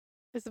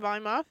Is the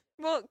volume off?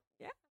 Well,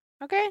 yeah.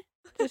 Okay.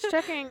 Just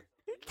checking.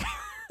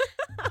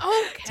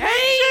 Okay.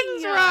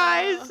 Tensions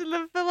rise in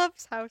the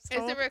Phillips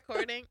household. Is it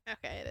recording?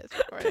 Okay, it is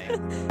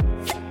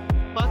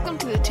recording. Welcome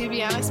to the To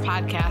Be Honest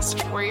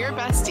podcast, where your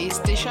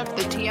besties dish up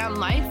the tea on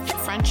life,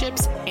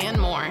 friendships, and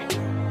more.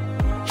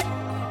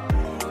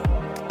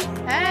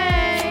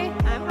 Hey!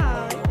 I'm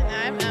Holly.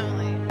 And I'm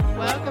Emily.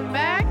 Welcome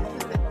back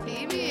to the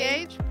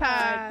TBH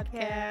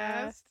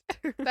podcast.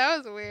 That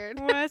was weird.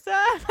 What's up?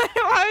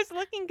 I was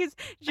looking because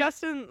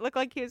Justin looked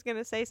like he was going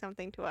to say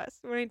something to us.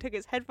 When he took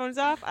his headphones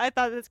off, I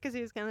thought that's because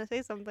he was going to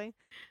say something.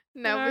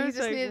 No, And I but he was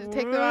just like, needed to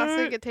take them off so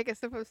he "What?" could take a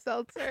sip of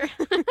seltzer.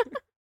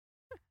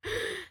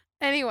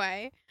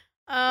 Anyway,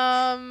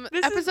 This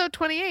is- episode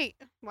 28.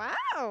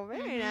 Wow,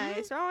 very Mhm.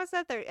 nice. We're almost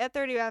at 30. At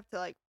 30, we have to,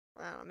 like,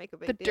 I don't know, make a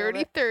big The deal of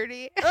Dirty it.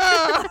 30.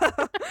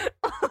 Oh.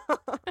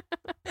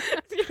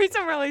 It's going to be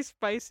some really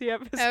spicy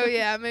episodes. Oh,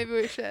 yeah, maybe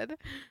we should.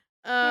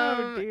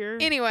 Oh, dear.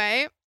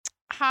 Anyway,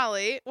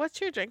 Holly, what's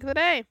your drink of the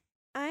day?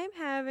 I'm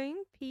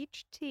having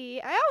peach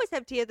tea. I always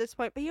have tea at this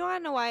point, but you want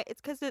to know why?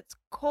 It's because it's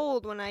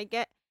cold when I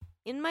get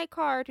in my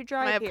car to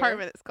drive My here.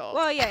 apartment is cold.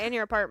 Well, yeah, in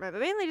your apartment, but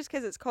mainly just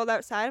because it's cold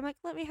outside. I'm like,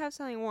 let me have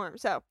something warm.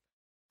 So,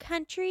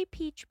 country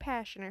peach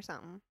passion or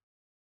something.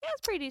 Yeah,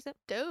 it's pretty decent.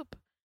 Dope.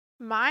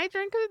 My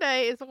drink of the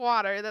day is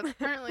water that's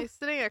currently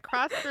sitting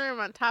across the room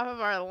on top of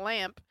our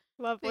lamp.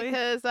 Lovely.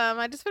 Because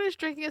I just finished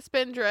drinking a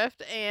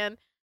Spindrift and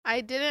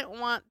I didn't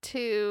want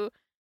to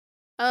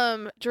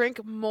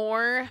drink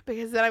more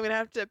because then I'm gonna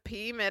have to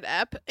pee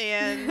mid-ep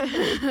and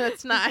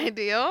that's not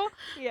ideal.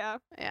 Yeah.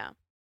 Yeah.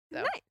 So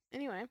Nice.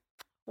 anyway,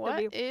 what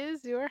W.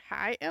 is your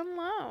high and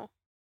low?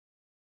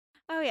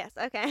 Oh yes.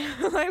 Okay.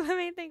 Let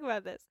me think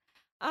about this.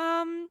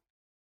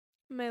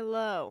 My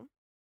low.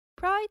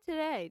 Probably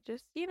today.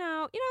 Just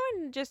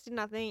when just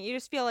nothing. You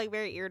just feel like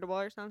very irritable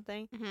or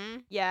something. Mm-hmm.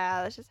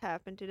 Yeah, that's just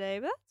happened today,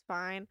 but that's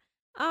fine.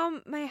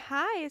 My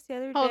high is the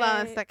other day. Hold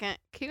on a second.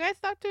 Can you guys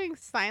stop doing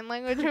sign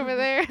language over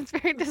there? It's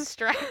very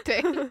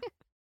distracting.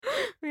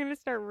 We're gonna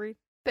start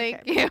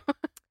Thank Okay. you.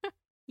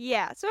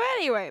 Yeah. So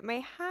anyway, my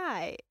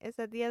high is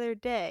that the other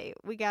day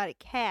we got a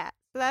cat.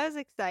 So that was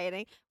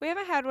exciting. We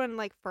haven't had one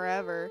like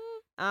forever.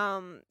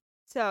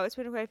 So it's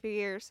been quite a few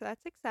years. So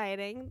that's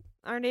exciting.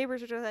 Our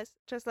neighbors are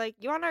just like,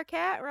 you want our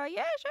cat? We're like,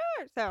 yeah,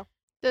 sure. So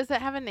Does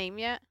it have a name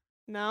yet?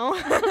 no.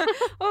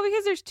 Well,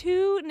 because there's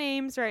two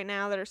names right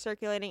now that are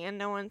circulating, and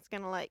no one's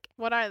gonna like.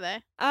 What are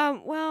they?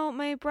 Well,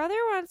 my brother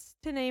wants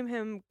to name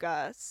him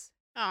Gus.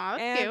 Oh,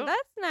 that's And cute.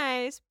 that's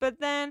nice, but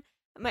then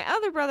my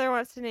other brother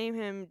wants to name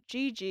him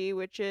Gigi,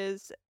 which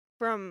is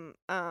from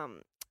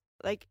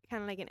like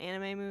kind of like an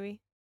anime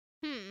movie.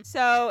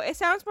 So it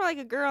sounds more like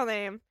a girl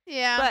name,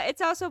 Yeah.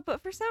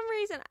 but for some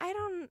reason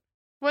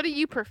What do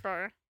you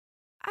prefer?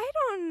 I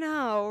don't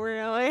know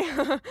really.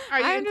 Are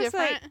you I'm just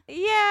like, indifferent?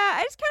 yeah,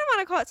 I just kind of want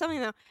to call it something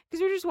though,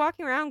 because we're just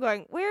walking around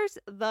going, "Where's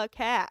the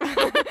cat?"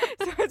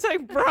 So it's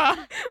like, bruh,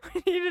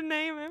 we need to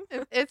name him.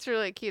 It's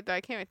really cute though.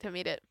 I can't wait to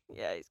meet it.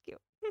 Yeah, he's cute.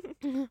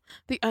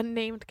 The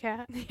unnamed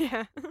cat.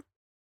 Yeah.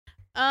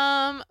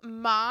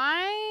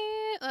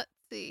 Let's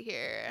see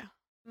here.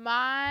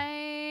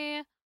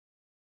 My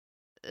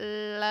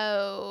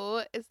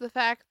low is the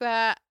fact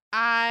that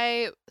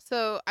I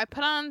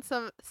put on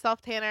some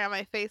self tanner on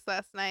my face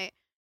last night.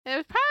 And it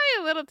was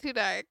probably a little too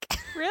dark.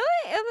 Really?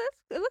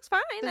 It looks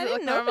fine. Does I it look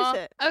didn't notice normal?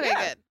 it. Okay,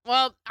 Yeah. good.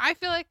 Well, I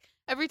feel like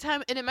every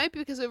time, and it might be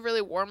because we have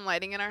really warm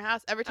lighting in our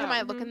house. Every time Oh,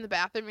 I look mhm. in the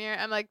bathroom mirror,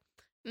 I'm like,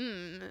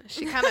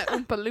 she kind of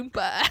oompa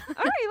loompa.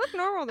 All right, you look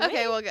normal to me.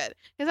 Okay, well, good.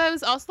 Because I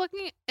was also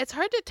looking. It's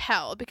hard to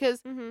tell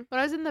because Mhm. when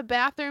I was in the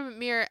bathroom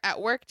mirror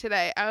at work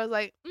today, I was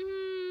like,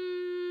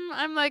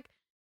 I'm like,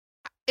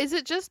 is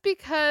it just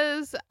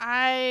because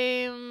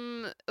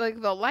I'm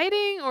like the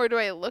lighting, or do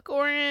I look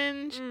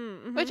orange?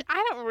 Mhm. Which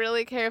I don't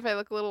really care if I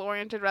look a little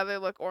orange. I'd rather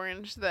look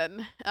orange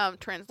than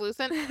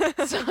translucent.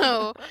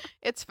 So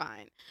it's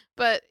fine.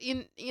 But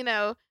you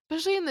know,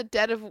 especially in the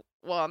dead of,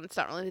 well, it's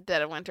not really the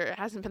dead of winter. It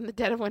hasn't been the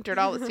dead of winter at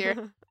all this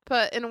year.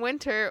 But in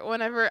winter,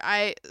 whenever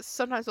I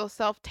sometimes will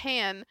self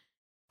tan,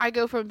 I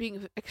go from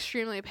being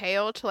extremely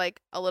pale to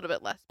like a little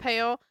bit less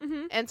pale.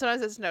 Mhm. And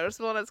sometimes it's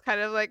noticeable, and it's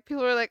kind of like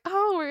people are like,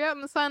 "Oh, we're out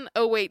in the sun."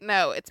 Oh wait,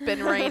 no, it's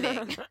been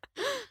raining.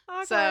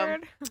 So,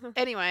 Awkward.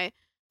 Anyway,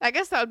 I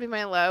guess that would be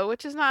my low,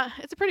 which is not.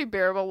 It's a pretty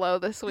bearable low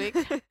this week.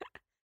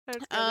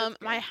 That's good.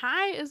 My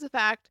high is the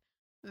fact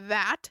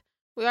that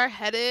we are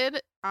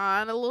headed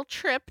on a little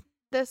trip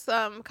this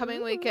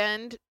coming Ooh.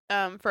 weekend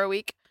for a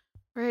week.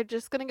 We're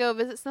just gonna go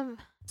visit some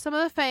of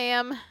the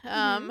fam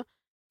Mhm.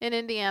 in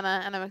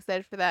Indiana, and I'm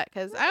excited for that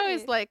because I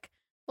always Nice. like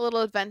a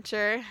little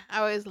adventure. I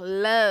always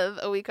love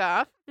a week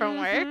off from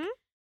work. Mhm. So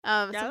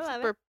Gotta I'm love it.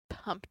 super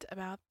pumped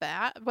about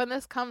that. When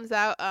this comes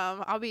out,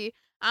 I'll be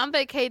on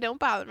vacay. Don't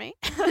bother me.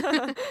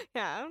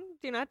 Yeah,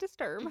 do not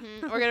disturb.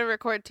 We're gonna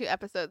record 2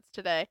 episodes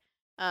today,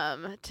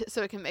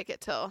 so we can make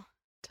it till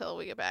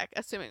we get back,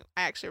 assuming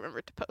I actually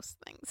remember to post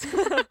things.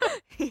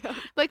 Yeah.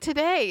 Like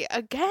today,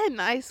 again,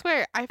 I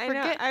swear, I I know.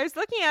 forget. I was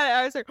looking at it.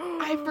 I was like,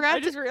 I forgot I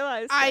to- just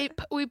realized.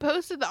 We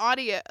posted the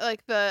audio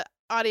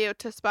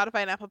to Spotify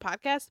and Apple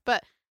Podcasts,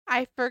 but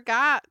I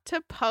forgot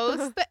to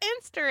post the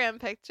Instagram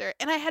picture,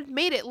 and I had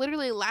made it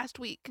literally last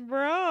week.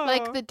 Bro.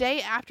 Like the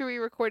day after we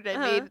recorded, I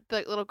made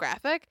the little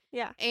graphic.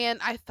 Yeah. And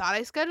I thought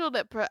I scheduled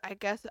it, but I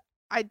guess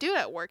I do it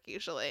at work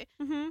usually.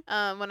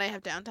 Mm-hmm. When I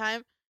have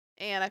downtime,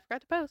 and I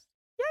forgot to post.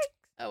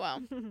 Yikes. Oh well.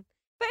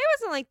 But it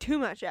wasn't like too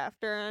much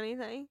after or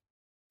anything.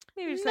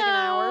 Maybe just like an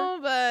hour.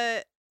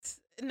 But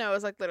no, it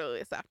was like literally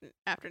this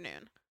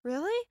afternoon.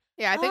 Really?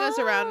 Yeah, I think it was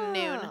around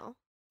noon.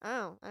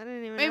 Oh, I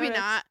didn't even Maybe notice.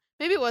 not.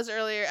 Maybe it was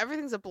earlier.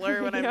 Everything's a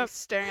blur when I'm Yep.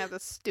 staring at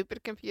this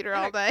stupid computer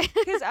all day.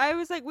 Because I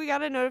was like, we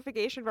got a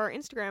notification for our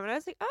Instagram, and I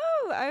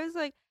was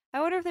like, I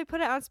wonder if they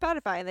put it on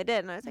Spotify, and they did,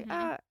 and I was like,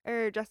 Mhm.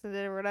 or Justin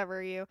did, or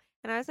whatever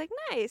and I was like,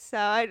 nice. So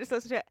I just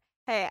listened to it.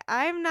 Hey,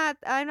 I'm not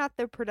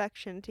the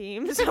production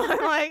team, so I'm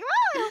like,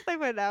 well, they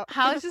put it out.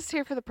 Holly's just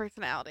here for the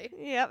personality.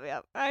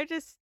 Yep. I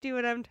just do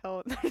what I'm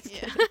told. Just Yeah.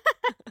 kidding.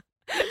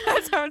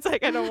 That sounds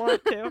like I don't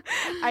want to.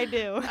 I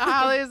do.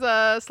 Holly's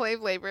a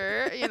slave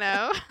laborer, you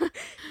know.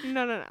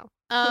 No.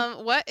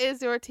 What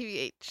is your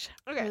TBH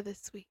Okay. for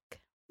this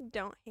week?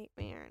 Don't hate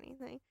me or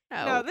anything.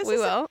 Oh, No, this we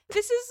is will.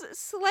 This is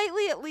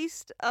slightly, at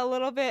least a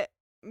little bit,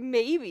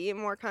 maybe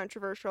more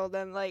controversial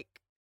than like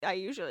I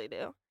usually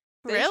do.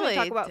 I usually Really?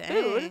 talk about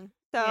food. Dang.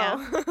 So,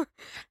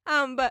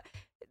 Yeah. but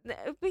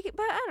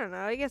I don't know.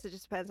 I guess it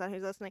just depends on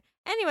who's listening.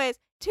 Anyways,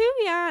 to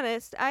be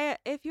honest,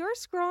 if you're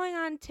scrolling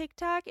on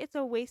TikTok, it's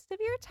a waste of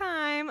your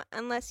time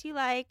unless you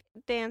like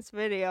dance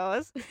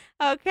videos.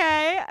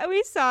 Okay,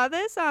 we saw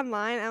this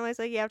online. I was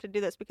like, you have to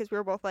do this because we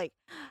were both like,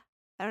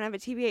 I don't have a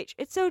TBH.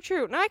 It's so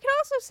true. Now I can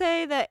also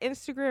say that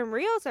Instagram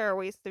Reels are a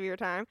waste of your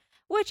time,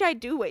 which I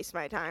do waste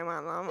my time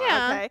on them.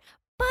 Yeah. Okay,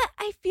 but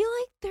I feel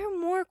like they're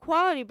more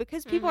quality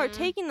because people are Mhm.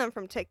 taking them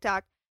from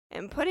TikTok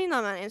and putting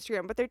them on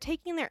Instagram, but they're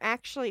taking their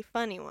actually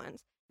funny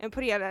ones and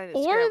putting it on Instagram.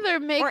 Or they're or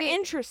making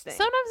interesting.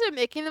 Sometimes they're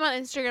making them on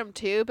Instagram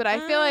too, but I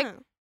feel like Oh.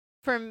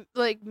 for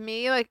like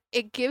me, like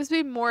it gives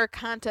me more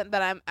content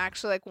that I'm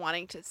actually like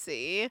wanting to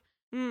see.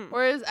 Mm.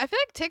 Whereas I feel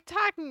like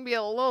TikTok can be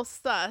a little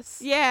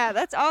sus. Yeah,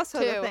 that's also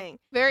too. the thing.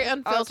 Very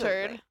That's also the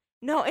unfiltered. thing.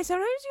 No, and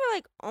sometimes you're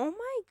like, oh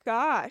my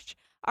gosh,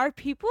 are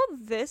people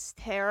this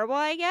terrible?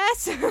 I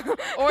guess.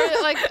 Or,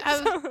 like,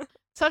 have So-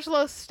 Such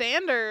low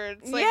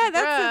standards. Like, yeah,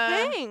 that's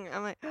bruh. the thing.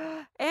 I'm like,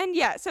 and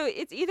yeah, so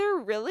it's either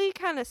really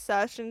kind of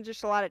such and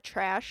just a lot of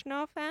trash.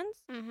 No offense.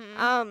 Mhm.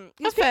 'Cause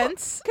people-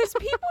 Offense. Because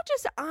people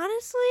just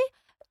honestly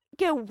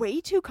get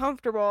way too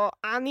comfortable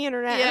on the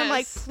internet. And I'm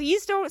like, Yes.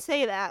 please don't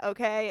say that,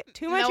 okay?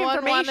 Too much no one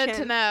information. wanted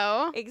to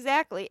know.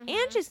 Exactly. And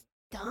Mhm. just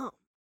dumb.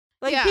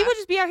 Like, Yeah. people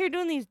just be out here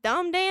doing these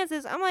dumb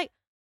dances. I'm like,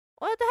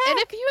 what the heck? And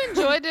if you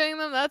enjoy doing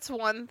them, that's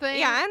one thing.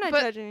 yeah, I'm not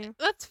but judging you.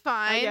 That's I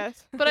fine.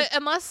 guess. But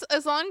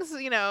as long as,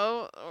 you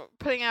know,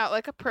 putting out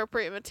like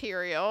appropriate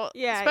material.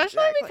 Yeah,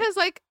 Especially exactly. because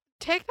like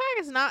TikTok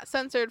is not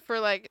censored for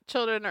like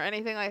children or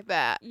anything like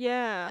that.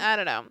 Yeah. I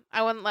don't know.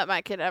 I wouldn't let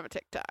my kid have a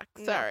TikTok.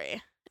 No.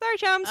 Sorry. Sorry,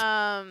 chums.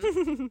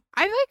 I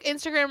like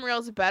Instagram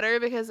Reels better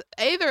because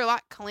they're a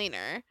lot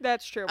cleaner.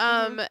 That's true.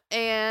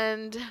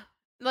 And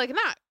like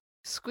not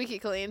squeaky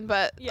clean,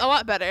 but Yeah. a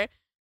lot better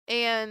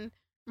and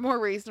more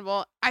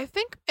reasonable. I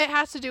think it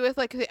has to do with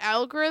like the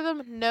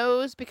algorithm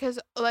knows because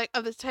like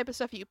of the type of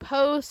stuff you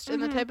post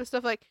and the Mhm. type of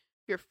stuff like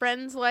your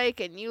friends like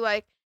and you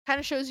like kind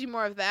of shows you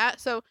more of that.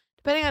 So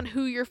depending on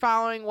who you're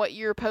following, what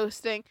you're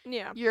posting,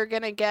 yeah. you're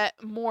gonna get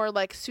more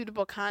like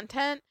suitable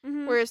content.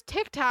 Mhm. Whereas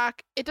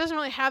TikTok, it doesn't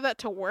really have that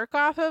to work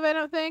off of, I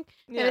don't think.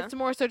 Yeah. And it's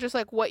more so just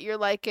like what you're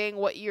liking,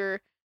 what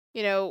you're,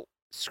 you know,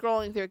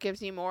 scrolling through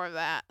gives you more of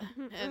that.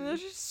 And and-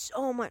 there's just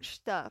so much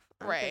stuff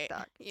on Right.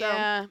 TikTok. So,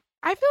 Yeah.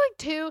 I feel like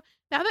too,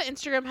 now that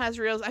Instagram has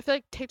Reels, I feel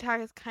like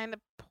TikTok is kind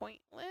of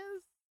pointless.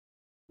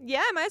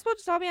 yeah, might as well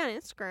just all be on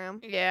Instagram.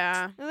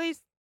 Yeah. At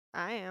least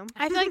I am.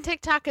 I feel like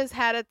TikTok has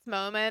had its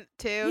moment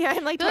too. yeah,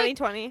 in like feel like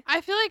 2020. I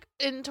feel like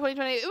in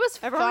 2020 it was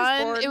Everyone was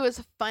fun. bored. It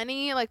was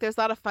funny. Like there's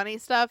a lot of funny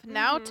stuff.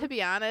 Now, Mhm. to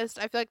be honest,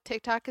 I feel like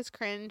TikTok is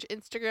cringe.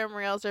 Instagram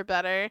Reels are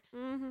better.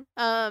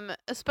 Mm-hmm.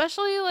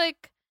 Especially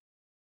like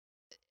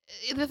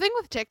the thing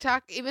with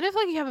TikTok, even if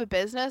like you have a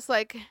business,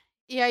 like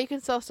yeah, you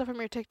can sell stuff from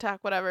your TikTok,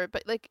 whatever.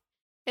 But like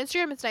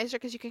Instagram, it's nicer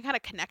because you can kind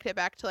of connect it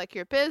back to like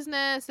your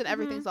business and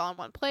everything's all in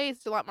one place.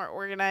 It's a lot more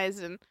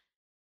organized and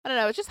I don't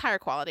know. It's just higher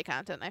quality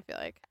content. I feel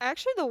like.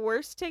 Actually, the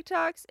worst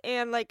TikToks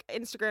and like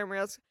Instagram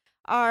Reels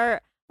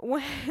are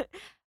when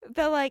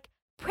the like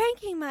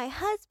pranking my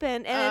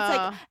husband, and it's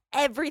like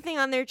everything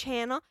on their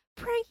channel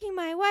pranking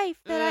my wife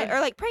that or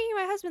like pranking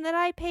my husband that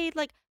I paid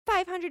like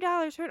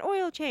 $500 for an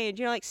oil change,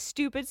 you know, like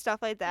stupid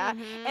stuff like that.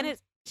 And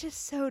it's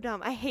just so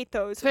dumb. I hate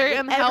those. It's very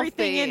with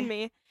everything unhealthy. in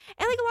me.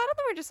 And like a lot of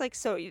them are just like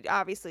so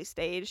obviously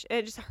staged, and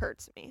it just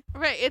hurts me.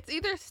 right. It's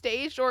either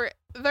staged or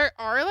there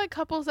are like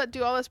couples that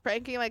do all this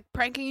pranking, like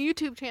pranking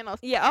YouTube channels.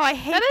 Yeah. Oh, I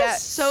hate That that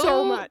is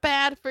so much.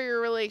 bad for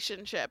your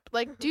relationship.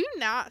 Like, do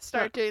not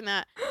start doing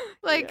that.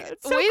 Like, Yeah,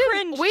 it's so way to-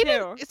 cringe, way to-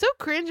 too. it's so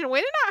cringe and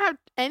way to not have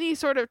any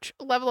sort of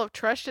level of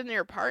trust in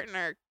your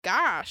partner.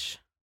 Gosh,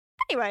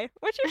 Anyway,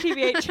 what's your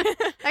TBH?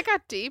 that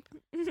got deep.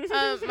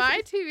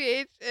 My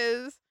TBH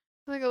is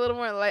like a little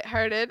more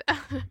lighthearted.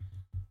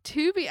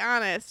 To be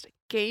honest,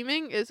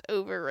 gaming is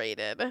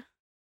overrated.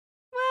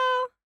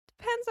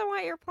 depends on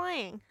what you're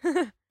playing.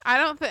 I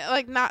don't think,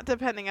 like, not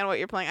depending on what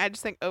you're playing. I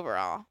just think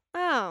overall.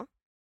 Oh.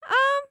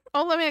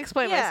 Oh, let me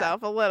explain Yeah.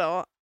 myself a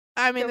little.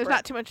 I mean, Go there's for it.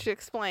 not too much to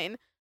explain,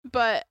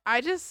 but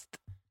I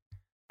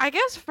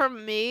guess for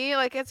me,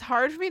 like, it's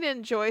hard for me to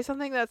enjoy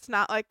something that's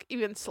not, like,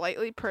 even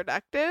slightly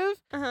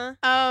productive. Uh-huh.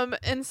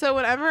 And so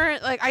whenever,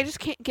 like, I just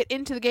can't get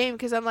into the game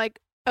because I'm like,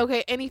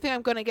 okay, anything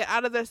I'm gonna get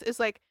out of this is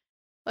the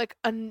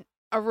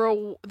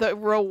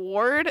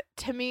reward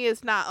to me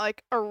is not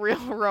like a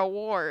real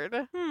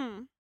reward.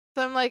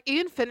 So I'm like,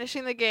 even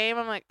finishing the game,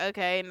 I'm like,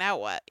 okay, now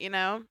what? You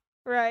know?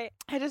 Right.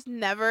 I just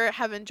never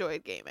have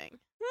enjoyed gaming.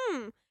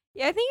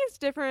 Yeah, I think it's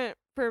different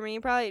for me,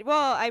 probably.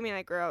 Well, I mean,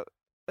 I grew up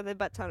with a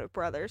butt ton of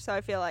brothers, so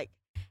I feel like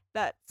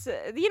that's,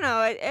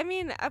 I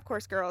mean, of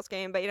course, girls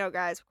game, but,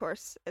 guys, of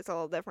course, it's a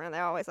little different. They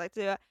always like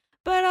to do it.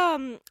 But,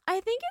 I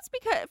think it's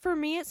because, for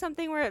me, it's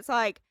something where it's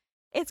like,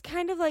 it's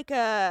kind of like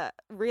a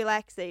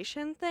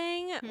relaxation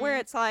thing, where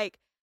it's like,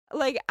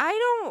 I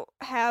don't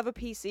have a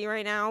PC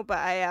right now, but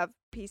I have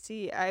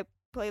PC. I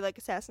play, like,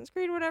 Assassin's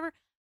Creed or whatever,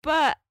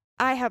 but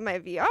I have my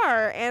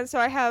VR, and so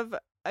I have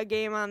a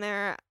game on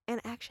there, and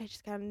actually I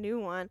just got a new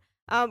one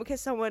because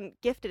someone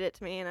gifted it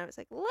to me, and I was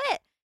like, lit.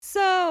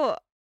 So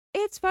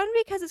it's fun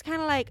because it's kind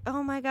of like,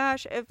 oh my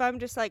gosh, if I'm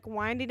just like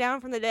winding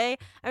down from the day,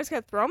 I'm just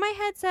gonna throw my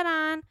headset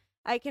on.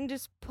 I can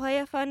just play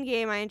a fun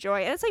game I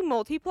enjoy, and it's like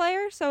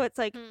multiplayer, so it's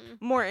like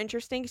more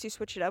interesting because you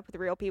switch it up with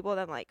real people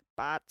than like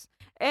bots,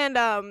 and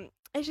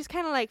it's just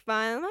kind of like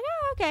fun. I'm like,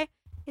 oh, okay,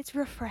 it's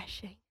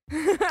refreshing.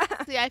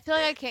 See, I feel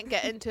like I can't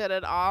get into it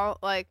at all.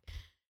 Like,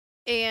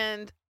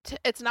 and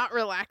it's not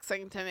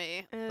relaxing to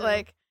me.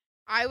 Like,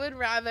 I would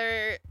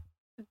rather,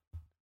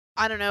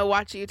 I don't know,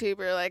 watch YouTube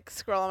or like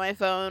scroll on my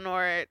phone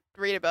or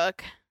read a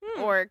book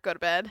or go to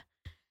bed.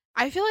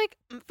 I feel like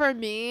for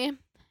me,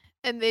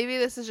 and maybe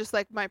this is just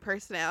like my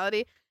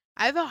personality,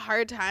 I have a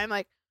hard time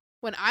like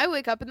when I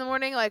wake up in the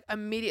morning, like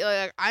immediately,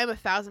 like I'm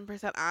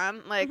 1,000%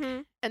 on, like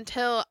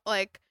until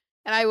like,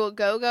 and I will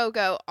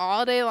go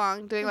all day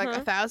long doing like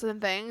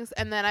 1,000 things,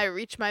 and then I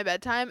reach my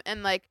bedtime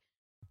and like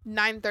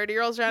 9:30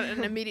 rolls around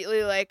and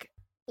immediately like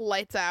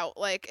lights out,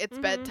 like it's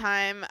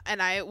bedtime,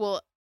 and I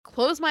will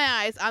close my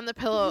eyes on the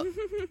pillow,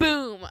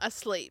 boom,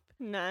 asleep.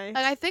 Nice.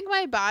 Like I think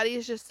my body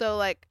is just so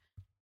like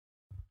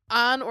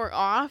on or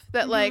off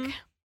that like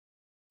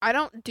I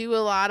don't do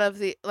a lot of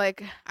the,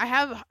 like, I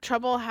have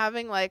trouble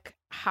having like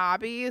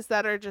hobbies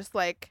that are just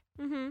like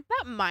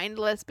not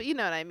mindless, but you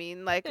know what I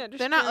mean, like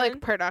they're not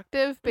like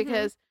productive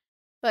because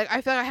like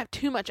I feel like I have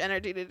too much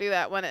energy to do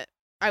that when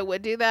I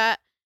would do that,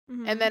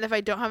 and then if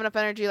I don't have enough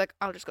energy, like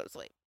I'll just go to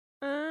sleep.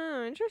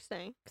 Oh,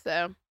 interesting.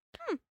 So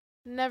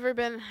never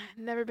been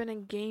a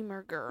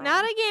gamer girl.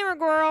 Not a gamer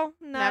girl.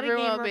 Not Never a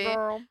gamer will be.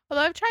 girl.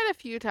 Although I've tried a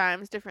few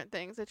times different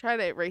things. I tried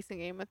a racing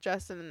game with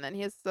Justin, and then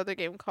he has this other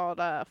game called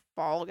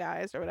Fall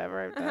Guys or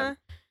whatever I've done.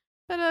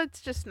 But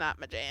it's just not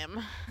my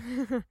jam.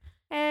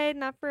 Hey,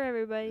 not for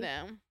everybody.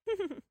 No.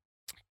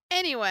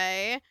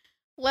 Anyway,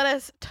 let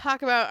us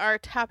talk about our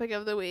topic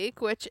of the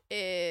week, which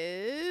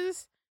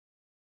is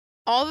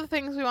all the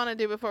things we want to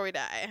do before we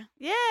die.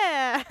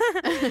 Yeah.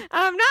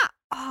 Not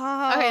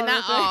all. Okay,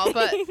 not all,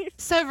 but things.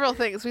 several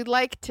things we'd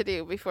like to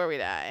do before we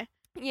die.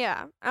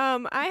 Yeah.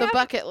 The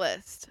bucket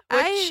list,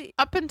 which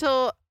up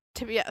until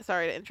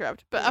sorry to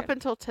interrupt, but up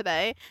until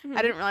today,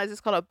 I didn't realize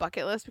it's called a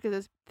bucket list because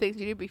it's things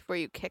you do before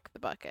you kick the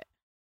bucket.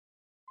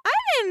 I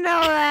didn't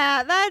know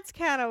that. That's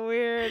kind of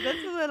weird.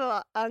 That's a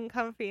little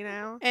uncomfy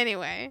now.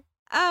 Anyway,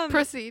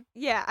 proceed.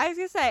 Yeah, I was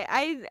gonna say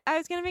I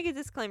was gonna make a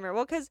disclaimer.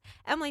 Well, because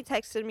Emily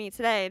texted me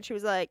today and she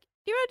was like,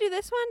 "Do you want to do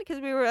this one?" Because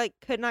we were like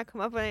could not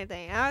come up with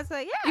anything. And I was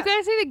like, "Yeah." You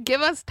guys need to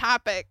give us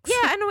topics.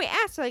 Yeah, and we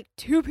asked like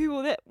two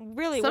people that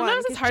really.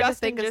 Sometimes won, it's hard Justin to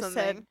think of just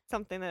something. said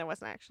something that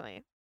wasn't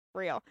actually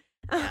real.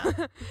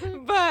 Yeah.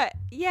 But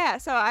yeah,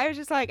 so I was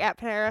just like at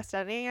Panera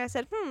studying, and I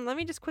said, let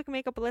me just quick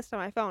make up a list on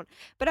my phone.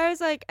 But I was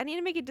like, I need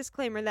to make a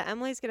disclaimer that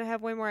Emily's gonna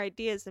have way more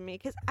ideas than me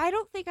because I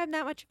don't think I'm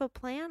that much of a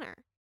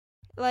planner.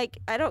 Like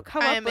I don't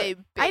come I up am with. a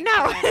big I know.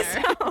 planner.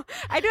 So,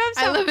 I do have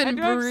some. I live and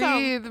do have some.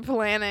 breathe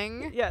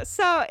planning. Yeah,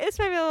 so it's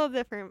maybe a little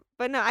different,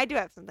 but no, I do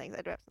have some things.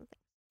 Do you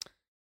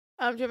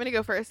want me to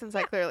go first since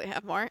I clearly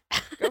have more?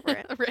 Go for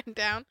it. Written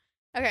down.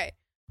 Okay.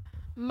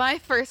 My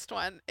first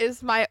one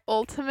is my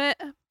ultimate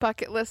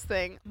bucket list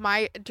thing.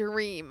 My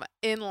dream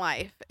in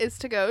life is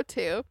to go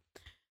to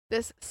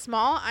this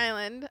small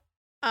island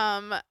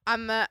on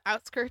the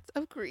outskirts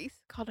of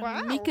Greece called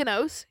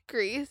Mykonos,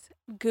 Greece.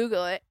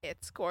 Google it.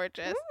 It's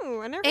gorgeous.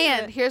 Ooh, I never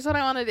And here's what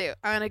I want to do.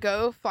 I want to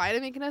go fly to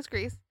Mykonos,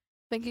 Greece.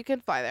 I think you can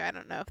fly there. I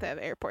don't know if they have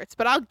airports,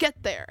 but I'll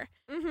get there.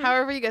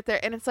 However you get there.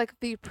 And it's like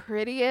the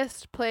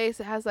prettiest place.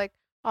 It has like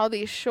all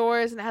these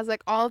shores and it has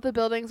like all of the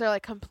buildings are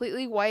like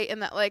completely white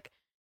and that like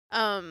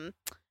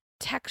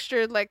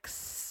textured like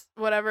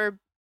whatever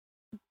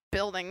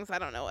buildings, I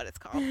don't know what it's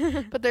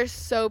called, but they're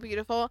so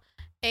beautiful.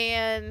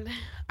 And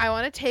I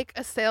want to take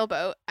a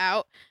sailboat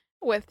out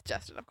with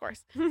Justin, of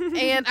course,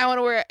 and I want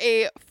to wear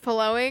a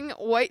flowing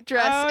white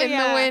dress in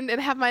the wind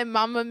and have my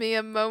Mamma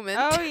Mia moment.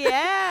 Oh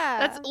yeah.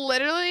 That's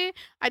literally,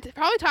 I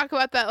probably talk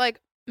about that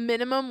like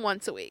minimum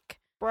once a week.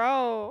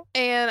 bro.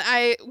 And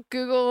I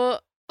Google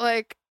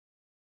like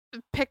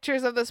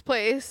pictures of this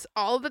place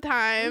all the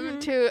time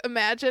to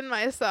imagine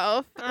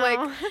myself like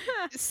Oh.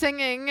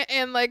 singing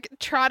and like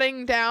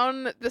trotting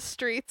down the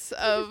streets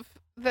of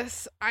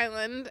this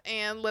island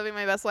and living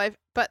my best life.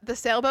 But the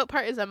sailboat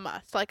part is a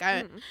must. Like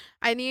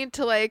I need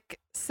to like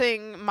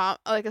sing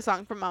like a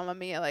song from Mamma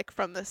Mia like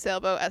from the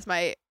sailboat as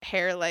my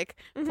hair like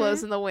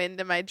flows in the wind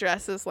and my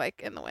dress is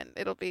like in the wind.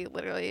 It'll be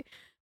literally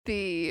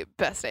the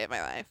best day of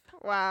my life.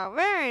 Wow,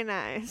 very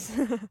nice.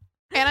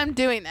 And I'm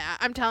doing that.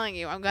 I'm telling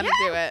you, I'm gonna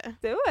do it.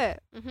 Do it.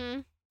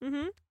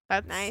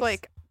 That's Nice.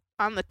 like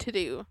on the to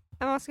do.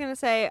 I'm also gonna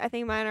say I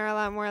think mine are a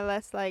lot more or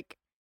less like.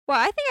 Well,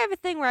 I think I have a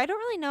thing where I don't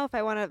really know if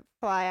I want to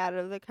fly out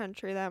of the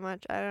country that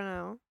much. I don't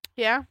know.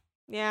 Yeah.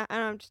 Yeah, I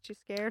don't know. I'm just too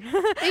scared. used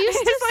I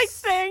to just like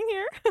staying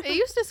here. It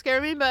used to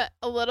scare me, but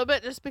a little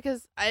bit just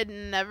because I'd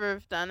never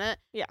have done it.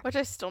 Yeah. Which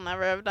I still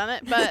never have done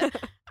it. But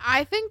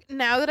I think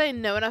now that I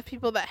know enough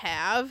people that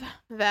have,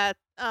 that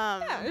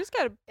yeah, just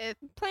gotta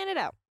plan it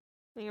out.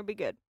 I think it'll be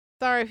good.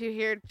 Sorry if you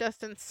hear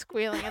Justin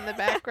squealing in the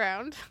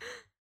background.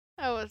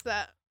 Oh, was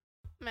that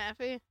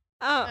Maffy?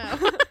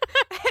 Oh.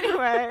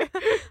 Anyway,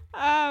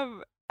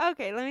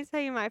 okay, let me tell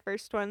you my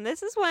first one.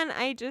 This is one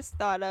I just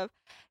thought of.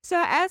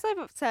 So, as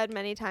I've said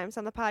many times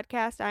on the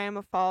podcast, I am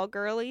a fall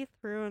girly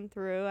through and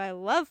through. I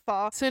love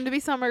fall. Soon to be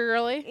summer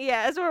girly.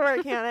 Yes, we're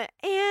working on it.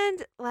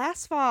 And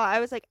last fall, I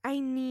was like, I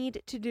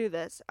need to do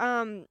this.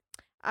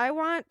 I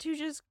want to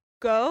just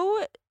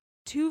go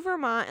to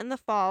Vermont in the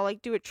fall,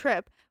 like do a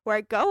trip where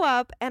I go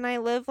up and I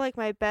live like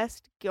my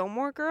best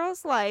Gilmore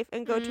Girls life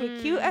and go to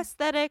a cute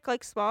aesthetic,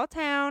 like small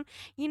town,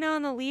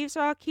 and the leaves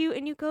are all cute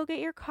and you go get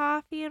your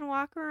coffee and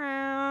walk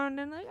around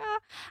and like,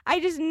 I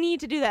just need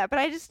to do that. But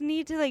I just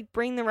need to like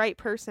bring the right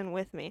person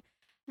with me.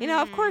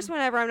 Of course,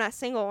 whenever I'm not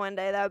single one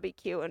day, that would be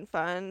cute and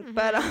fun.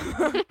 But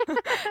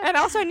and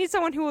also I need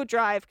someone who will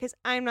drive because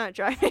I'm not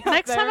driving.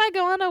 Next time I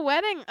go on a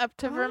wedding up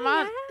to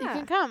Vermont, you yeah.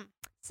 can come.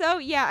 So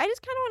yeah, I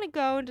just kind of want to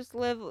go and just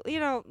live,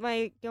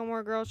 my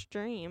Gilmore Girls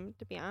dream.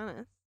 To be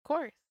honest, Of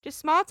course. just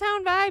small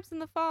town vibes in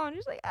the fall, and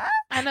just like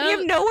I know you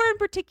have nowhere in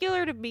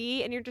particular to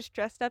be, and you're just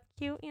dressed up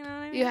cute. You know what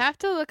I mean? you have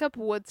to look up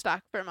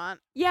Woodstock, Vermont.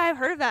 Yeah, I've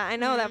heard of that. I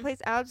know that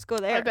place. I'll just go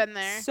there. I've been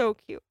there. So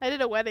cute. I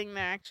did a wedding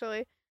there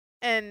actually,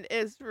 and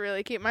it's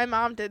really cute. My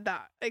mom did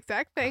that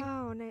exact thing.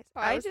 Oh, nice.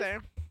 While I was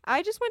there.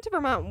 I just went to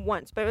Vermont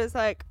once, but it was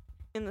like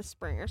in the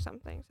spring or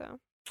something. So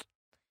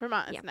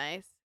Vermont is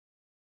nice.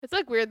 It's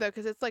like weird though,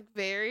 because it's like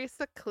very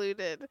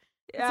secluded.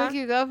 yeah, It's like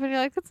you go up and you're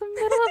like, it's the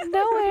middle of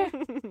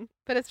nowhere,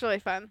 but it's really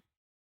fun.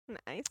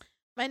 Nice.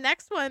 My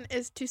next one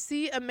is to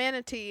see a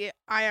manatee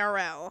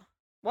IRL.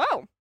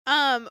 Whoa.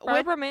 With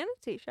Barbara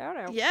Manatee, shout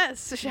out.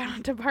 yes, shout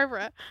out to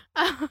Barbara.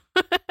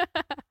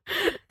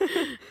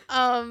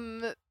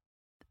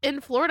 In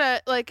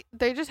Florida, like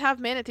they just have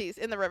manatees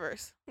in the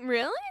rivers.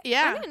 Really?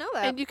 Yeah, I didn't know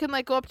that. and you can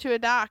like go up to a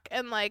dock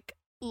and like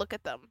look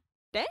at them.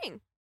 Dang.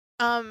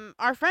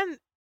 Our friend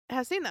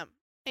has seen them.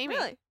 Amy.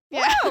 Really?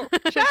 Yeah. Whoa,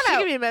 shout She out.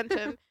 can be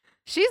mentioned.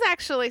 She's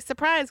actually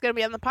surprised gonna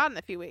be on the pod in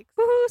a few weeks.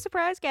 Woohoo!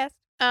 Surprise guest.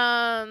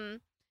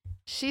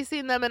 She's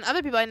seen them, and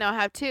other people I know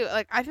have too.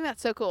 Like I think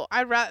that's so cool.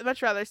 I'd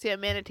much rather see a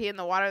manatee in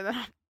the water than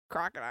a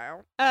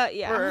crocodile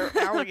Yeah. or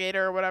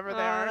alligator or whatever they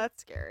Oh, are.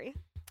 that's scary.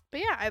 But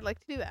yeah, I'd like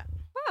to do that.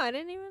 Wow, I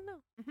didn't even know.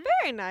 Mhm.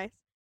 Very nice.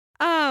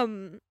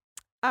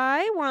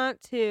 I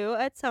want to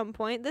at some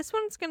point. This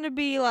one's gonna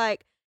be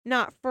like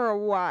not for a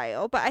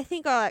while, but I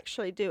think I'll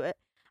actually do it.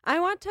 I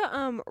want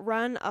to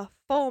run a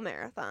full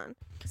marathon.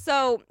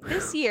 So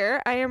this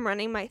year I am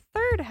running my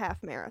third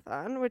half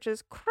marathon, which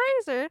is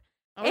crazy.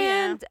 Oh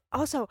And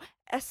also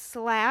a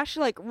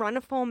run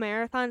a full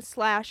marathon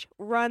 /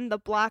 run the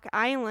Block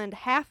Island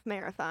half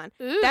marathon.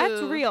 yeah. Ooh.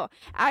 That's real.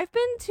 I've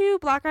been to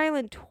Block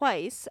Island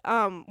twice.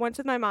 Once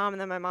with my mom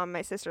and then my mom and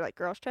my sister, like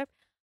girls trip.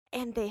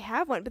 And they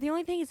have one. But the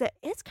only thing is that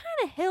it's kind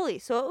of hilly,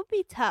 so it would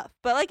be tough.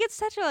 But like it's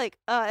such a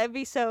it'd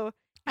be so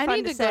I fun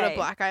need to to go to say.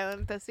 Black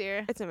Island this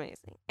year. It's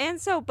amazing.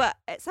 And so, but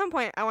at some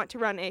point, I want to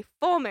run a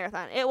full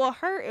marathon. It will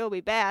hurt. It will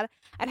be bad.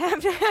 I'd have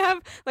to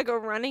have like a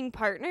running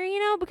partner,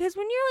 because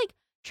when you're like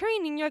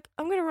training, you're like,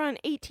 I'm going to run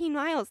 18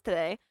 miles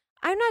today.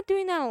 I'm not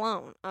doing that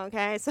alone.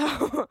 Okay.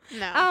 So,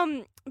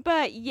 No.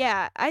 but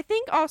yeah, I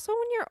think also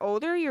when you're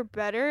older, you're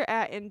better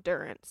at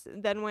endurance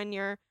than when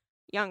you're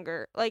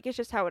younger. Like, it's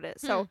just how it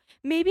is. So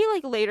maybe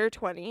like later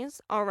 20s,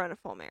 I'll run a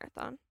full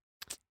marathon.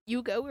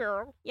 You go,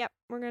 girl. Yep.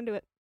 We're going to do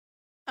it.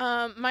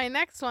 My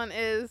next one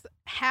is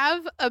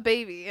have a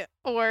baby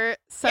or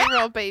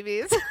several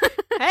babies.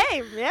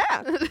 Hey,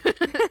 yeah.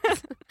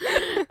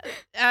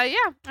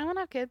 Yeah, I want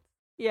to have kids.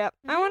 Yep.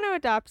 I want to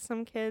adopt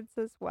some kids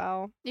as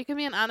well. You can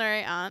be an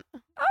honorary aunt.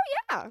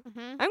 Yeah. hmm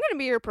I'm going to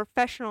be your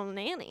professional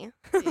nanny.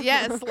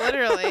 Yes,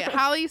 literally.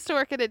 Holly used to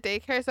work at a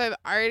daycare, so I've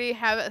already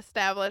have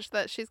established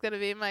that she's going to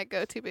be my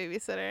go-to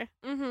babysitter.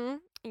 Mm-hmm.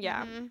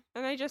 Yeah. Mhm.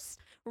 And I just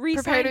Prepared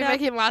re-signed to be up.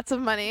 making lots of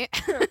money.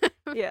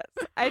 Yes.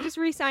 I just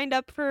re-signed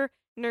up for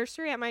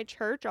nursery at my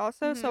church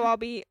also, so Mhm. I'll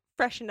be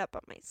freshened up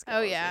on my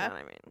skills. yeah. You know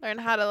what I mean? Learn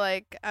how to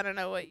I don't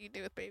know what you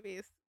do with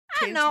babies.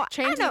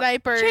 change the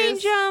diapers,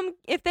 Change them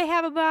if they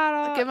have a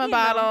bottle. give them a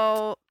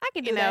bottle. I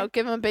can do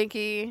Give them a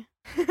binky,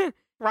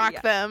 rock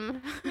Yeah.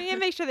 them. Yeah,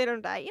 make sure they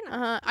don't die.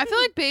 I feel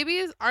like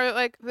babies are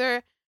like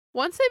they're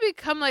once they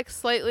become like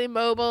slightly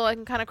mobile, like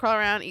can kind of crawl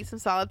around, eat some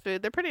solid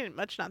food. They're pretty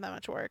much not that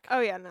much work.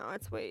 Oh yeah, no,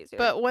 it's way easier.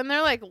 But when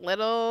they're like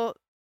little,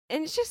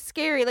 and it's just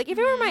scary. Like if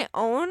it were my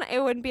own, I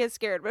wouldn't be as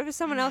scared. But if it's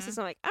someone else's,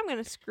 I'm like, I'm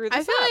gonna screw this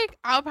I feel up. like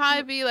I'll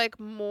probably be like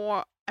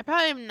more. I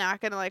probably am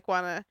not gonna like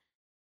want to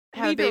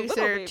have Leave a your little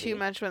babysitter too baby.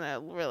 much when they're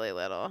really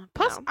little.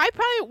 Plus, No. I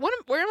probably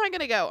where am I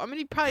gonna go? I'm gonna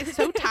be probably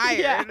so tired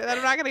Yeah. that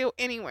I'm not gonna go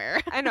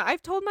anywhere. I know.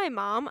 I've told my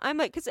mom. I'm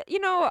like, because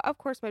of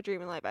course, my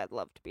dream in life, I'd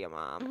love to be a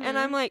mom. And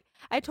I'm like,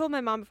 I told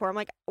my mom before. I'm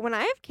like, when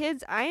I have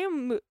kids, I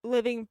am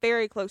living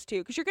very close to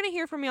you, because you're gonna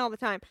hear from me all the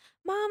time.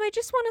 Mom, I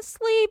just want to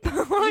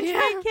sleep. Watch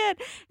my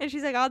kid. And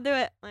she's like, I'll do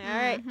it. I'm like,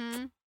 all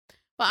right.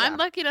 Well, Yeah. I'm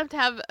lucky enough to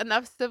have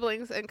enough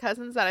siblings and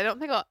cousins that I don't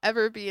think I'll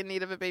ever be in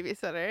need of a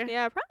babysitter.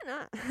 Yeah, probably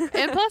not.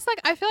 And plus,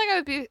 like, I feel like I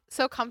would be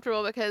so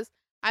comfortable because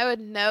I would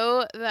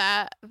know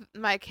that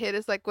my kid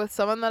is like with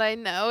someone that I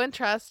know and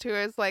trust who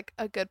is like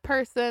a good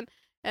person,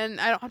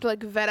 and I don't have to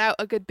like vet out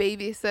a good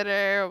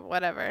babysitter or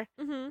whatever.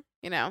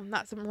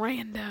 Not some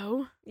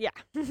rando. Yeah.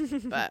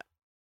 But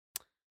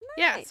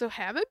yeah, Nice. so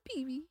have a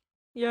baby.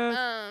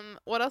 Yeah.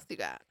 What else you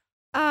got?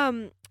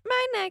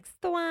 My next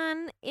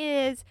one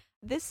is,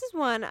 this is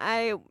one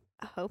I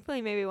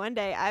hopefully maybe one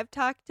day, I've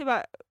talked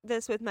about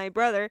this with my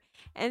brother,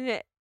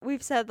 and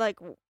we've said like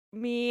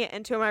me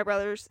and two of my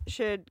brothers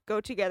should go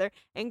together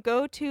and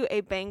go to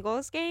a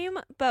Bengals game,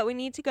 but we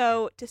need to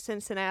go to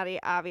Cincinnati,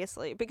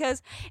 obviously,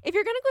 because if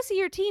you're gonna go see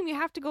your team, you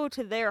have to go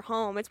to their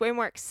home. It's way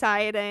more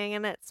exciting,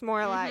 and it's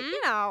more like,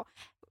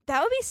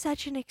 that would be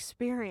such an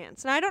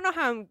experience. And I don't know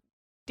how I'm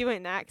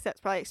doing that, because that's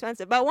probably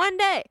expensive, but one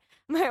day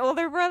my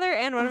older brother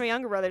and one of my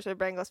younger brothers are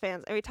Bengals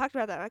fans, and we talked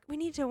about that. Like, we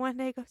need to one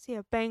day go see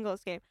a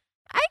Bengals game.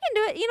 I can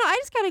do it. I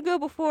just gotta go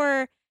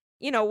before,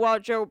 while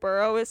Joe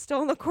Burrow is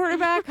still the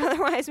quarterback.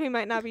 Otherwise, we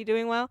might not be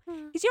doing well.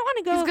 Because you don't want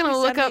to go. He's gonna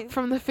look up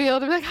from the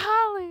field and be like,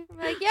 Holly. I'm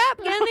like, yep,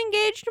 getting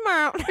engaged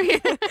tomorrow.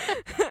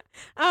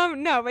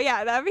 No, but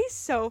yeah, that'd be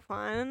so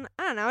fun.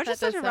 I don't know. It's That just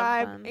such a does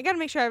sound vibe. fun. I gotta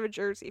make sure I have a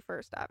jersey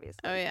first,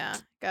 obviously. Oh yeah,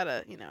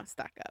 gotta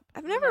stock up.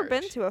 I've never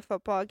been Merch. to a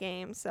football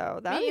game, so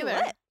that'd Me be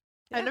either. lit.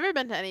 I've Yeah. never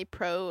been to any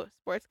pro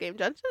sports game.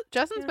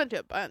 Justin's Yeah. been to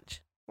a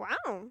bunch.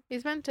 Wow.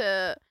 He's been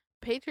to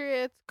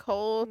Patriots,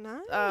 Colts,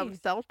 Nice.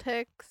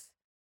 Celtics.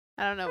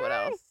 I don't know what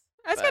Nice. else.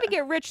 I just gotta but-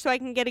 get rich so I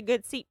can get a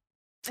good seat.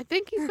 I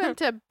think he's been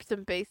to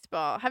some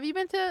baseball. Have you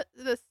been to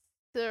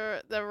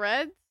the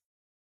Reds?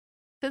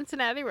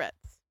 Cincinnati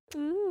Reds.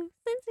 Ooh,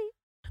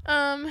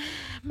 Cincy.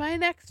 My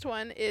next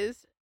one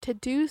is to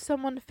do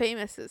someone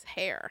famous's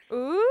hair,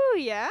 Ooh,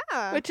 yeah.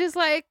 which is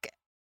like,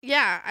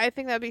 yeah, I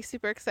think that'd be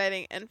super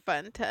exciting and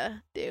fun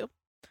to do.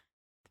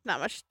 Not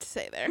much to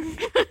say there.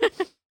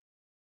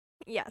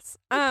 Yes.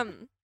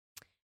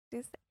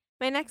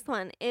 My next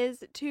one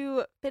is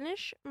to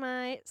finish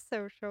my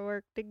social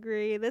work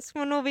degree. This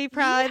one will be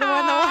probably the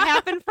one that will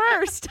happen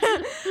first.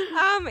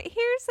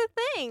 Here's the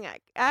thing.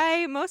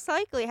 I most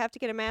likely have to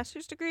get a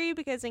master's degree,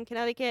 because in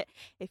Connecticut,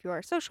 if you are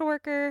a social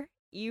worker,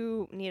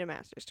 you need a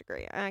master's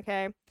degree.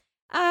 Okay.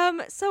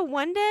 So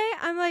one day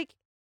I'm like,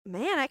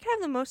 man, I could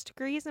have the most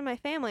degrees in my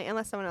family,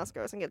 unless someone else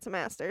goes and gets a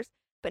master's,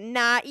 but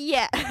not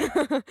yet.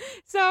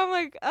 So I'm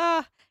like,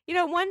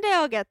 one day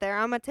I'll get there.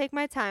 I'm gonna take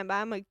my time, but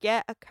I'm gonna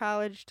get a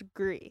college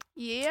degree.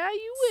 Yeah,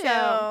 you will.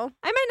 So,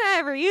 I might not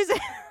ever use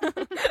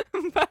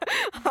it, but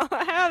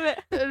I'll have it.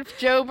 If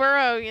Joe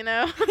Burrow,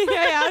 yeah,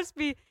 I'll just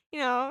be,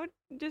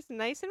 just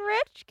nice and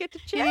rich, get to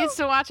he chill. needs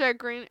to watch our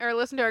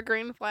listen to our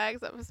Green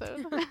Flags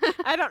episode.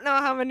 I don't know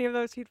how many of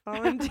those he'd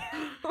fall into.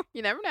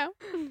 You never know.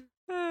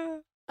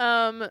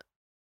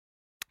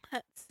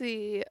 Let's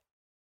see.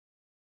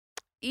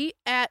 Eat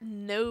at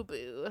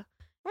Nobu.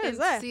 What is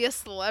and that? See a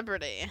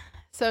celebrity.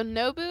 So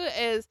Nobu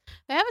is,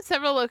 they have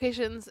several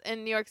locations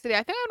in New York City.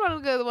 I think I'd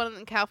want to go to the one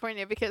in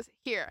California, because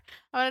here,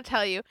 I want to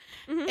tell you,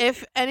 Mhm.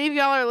 if any of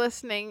y'all are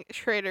listening,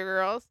 Schrader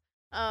girls,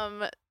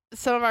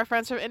 some of our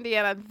friends from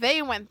Indiana,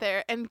 they went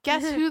there, and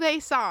guess who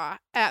they saw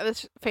at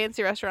this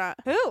fancy restaurant?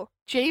 Who?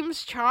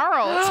 James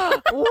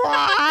Charles.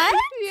 What?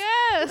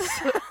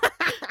 Yes.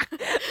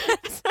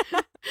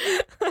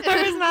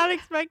 I was not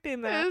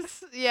expecting that.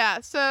 Yeah,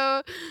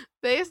 so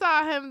they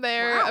saw him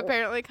there, Wow.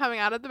 apparently coming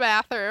out of the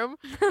bathroom,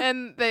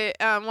 and they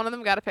one of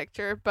them got a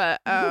picture,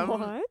 but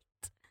What?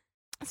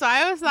 so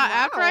I always thought,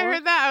 after I Wow.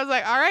 heard that, I was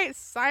like, all right,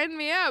 sign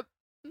me up.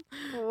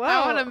 Whoa.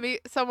 I want to meet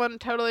someone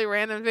totally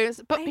random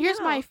famous. But I here's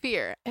my know.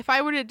 fear: if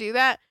I were to do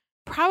that,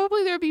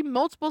 probably there would be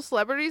multiple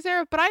celebrities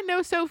there, but I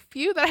know so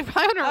few that I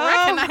probably wouldn't Oh.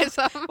 recognize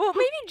them. Well,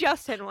 maybe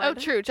Justin would. Oh,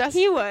 true.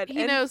 Justin, He would. he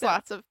and knows so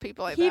lots of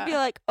people like He'd that. be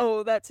like,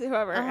 "Oh, that's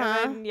whoever," Uh-huh.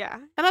 and then yeah.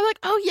 And I'm like,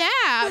 oh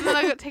yeah, and then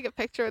I go take a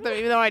picture with them,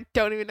 even though I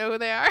don't even know who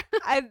they are.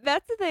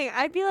 That's the thing.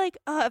 I'd be like,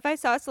 if I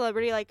saw a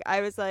celebrity, like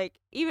I was like,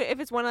 even if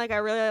it's one like I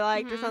really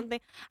liked or Mhm.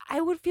 something, I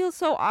would feel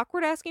so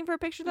awkward asking for a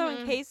picture though, Mhm.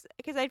 in case,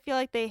 because I'd feel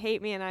like they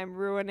hate me and I'm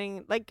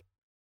ruining, like,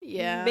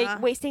 Yeah,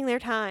 wasting their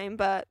time.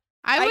 But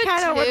I I would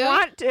kind of would too,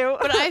 want to.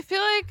 but I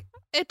feel like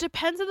it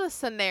depends on the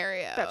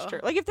scenario. That's true.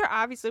 Like if they're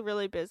obviously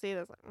really busy,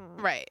 that's like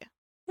Right.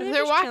 And If they're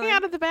they're just walking chilling.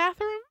 out of the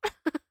bathroom,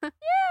 Yeah.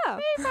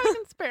 maybe I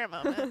can spare a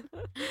moment.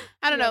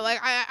 I don't Yeah. know. Like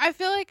I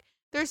feel like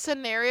there's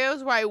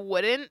scenarios where I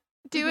wouldn't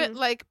do it. Mhm.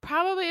 Like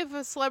probably if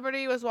a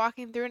celebrity was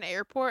walking through an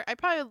airport, I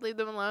probably would leave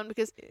them alone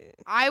because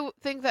I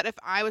think that if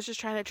I was just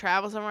trying to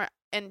travel somewhere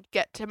and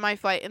get to my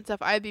flight and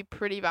stuff, I'd be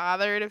pretty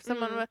bothered if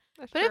someone would.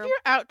 That's But if true. you're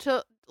out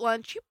to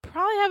lunch, you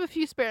probably have a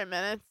few spare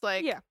minutes.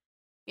 Like, Yeah.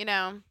 you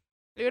know,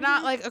 you're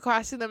not Mhm. like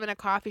accosting them in a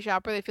coffee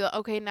shop where they feel,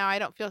 okay, now I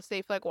don't feel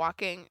safe like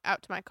walking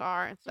out to my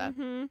car and stuff.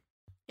 Mhm.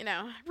 You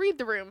know, read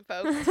the room,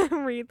 folks.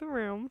 Read the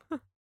room.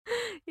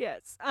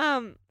 Yes.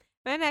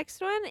 My next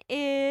one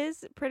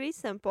is pretty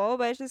simple,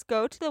 but it's just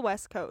go to the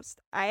West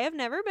Coast. I have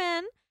never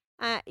been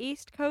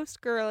East Coast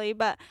girly,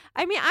 but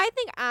I mean, I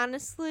think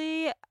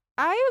honestly, if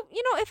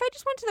I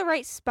just went to the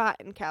right spot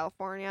in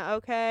California,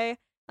 okay?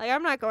 Like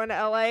I'm not going to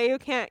LA. You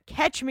can't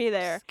catch me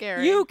there.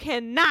 Scary. You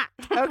cannot,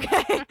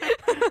 okay?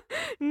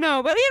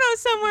 No, but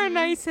somewhere Mhm.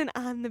 nice and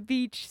on the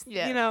beach,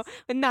 Yes.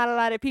 with not a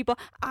lot of people.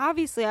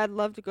 Obviously, I'd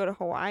love to go to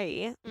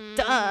Hawaii.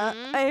 Duh.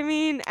 Mhm. I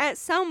mean, at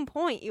some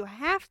point you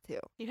have to.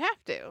 You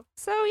have to.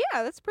 So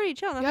yeah, that's pretty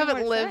chill. You Nothing haven't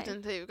more to lived say.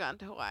 until you've gone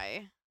to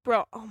Hawaii.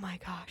 Bro, oh my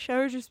gosh, that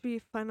would just be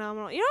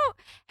phenomenal.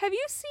 Have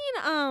you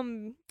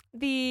seen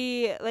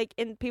the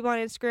in people on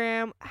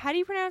Instagram? How do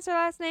you pronounce their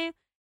last name?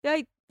 They're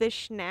like the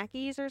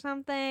Schnackies or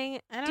something.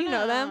 I don't Do you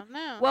know them?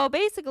 No. Well,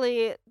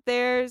 basically,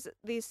 there's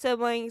these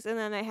siblings, and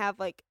then they have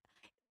like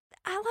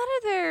a lot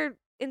of their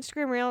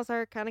Instagram reels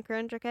are kind of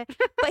cringe, okay?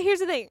 But here's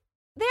the thing: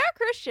 they are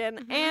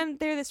Christian, Mhm. and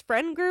they're this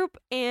friend group,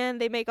 and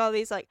they make all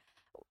these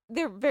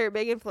they're very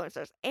big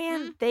influencers,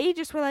 and Mhm. they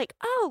just were like,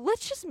 oh,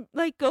 let's just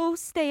go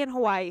stay in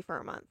Hawaii for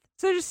a month.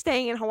 So they're just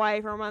staying in Hawaii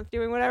for a month,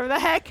 doing whatever the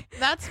heck.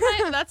 that's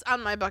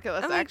on my bucket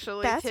list I'm like,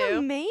 actually that's too.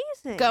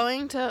 amazing.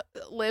 Going to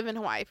live in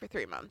Hawaii for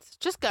 3 months.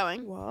 Just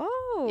going.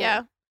 Whoa.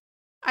 Yeah.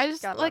 I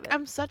just Gotta love it.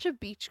 I'm such a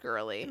beach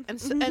girly.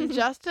 And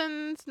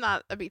Justin's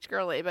not a beach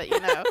girly, but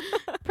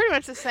pretty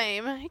much the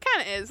same. He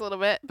kind of is a little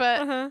bit,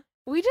 but Uh-huh.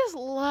 we just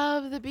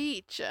love the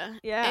beach.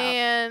 Yeah.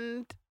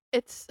 And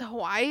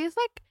Hawaii is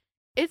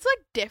it's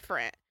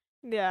different.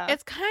 Yeah.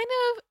 It's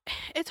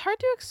it's hard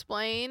to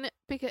explain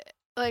because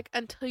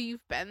until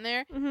you've been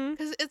there. Mm-hmm.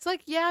 Because it's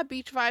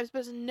beach vibes,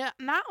 but it's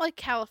not like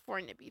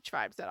California beach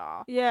vibes at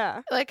all.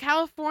 Yeah. Like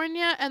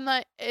California and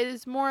it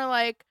is more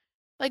like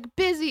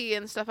busy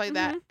and stuff like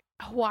that.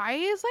 Hawaii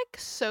is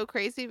so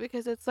crazy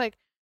because it's the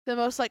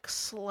most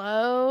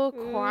slow,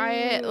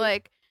 quiet,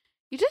 Ooh.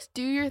 you just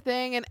do your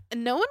thing and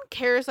no one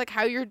cares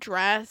how you're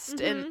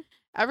dressed and Mhm.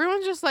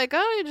 everyone's just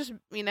oh, you're just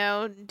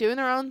doing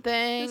their own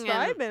thing Just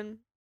and vibing.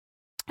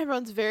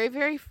 everyone's very,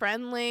 very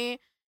friendly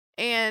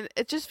and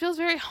it just feels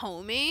very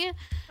homey.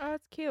 Oh,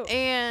 that's cute.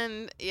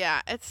 And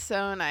yeah, it's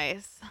so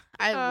nice.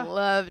 I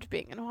loved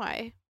being in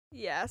Hawaii.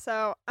 Yeah,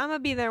 so I'm gonna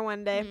be there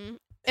one day. Mhm.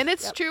 And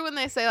it's Yep. true when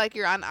they say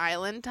you're on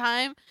island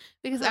time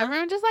because Uh-huh.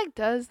 everyone just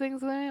does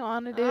things when they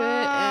want to do it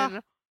Ah,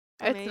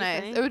 and it's nice.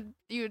 amazing.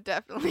 You would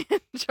definitely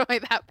enjoy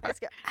that part. Let's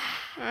go.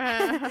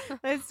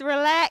 Let's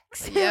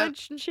relax. Yep.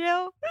 Let's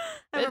chill.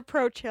 I'm a It-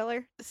 pro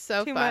chiller.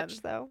 So Too fun.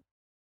 much though.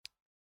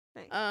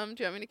 Nice.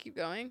 Do you want me to keep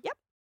going? Yep.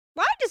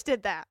 Well, I just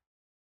did that.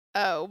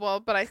 Oh, well,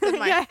 but I said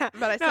my Yeah.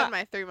 but I No. said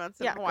my 3 months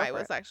in Yeah, go Hawaii for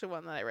was it. actually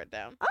one that I wrote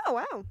down. Oh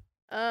wow.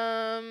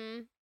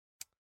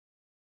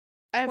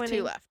 I have 2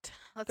 Winning. left.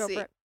 Let's Go see.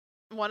 for it.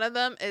 One of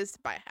them is to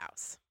buy a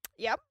house.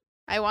 Yep.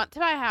 I want to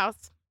buy a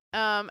house.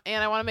 And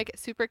I want to make it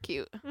super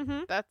cute.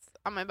 Mm-hmm. That's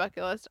on my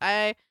bucket list.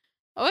 I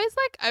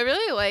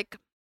really like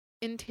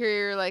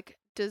interior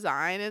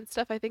design and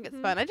stuff. I think it's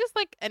Mhm. fun. I just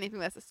like anything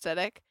that's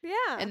aesthetic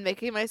Yeah. and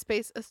making my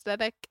space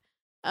aesthetic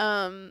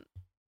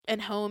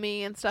and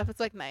homey and stuff. It's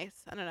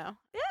nice. I don't know.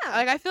 yeah.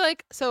 I feel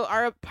so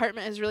our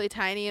apartment is really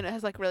tiny and it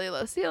has really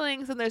low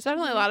ceilings and there's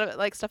definitely Mhm. a lot of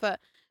it stuff that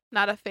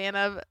not a fan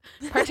of,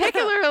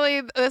 particularly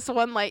this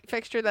one light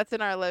fixture that's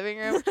in our living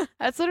room.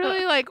 That's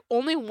literally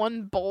only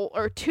one bulb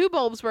or 2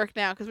 bulbs work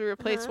now because we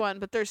replaced Uh-huh. one,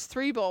 but there's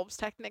 3 bulbs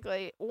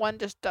technically. One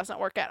just doesn't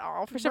work at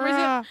all for some reason,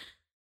 Bruh.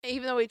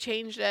 even though we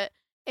changed it.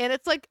 And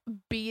it's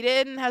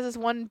beaded and has this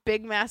one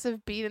big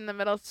massive bead in the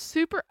middle. It's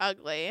super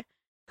ugly.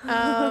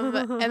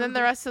 And then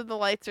the rest of the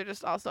lights are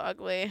just also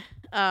ugly.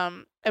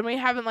 And we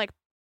haven't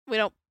we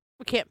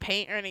can't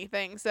paint or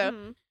anything, so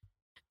Mhm.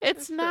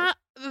 it's That's fair. not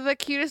the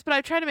cutest, but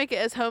I try to make it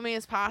as homey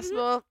as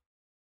possible.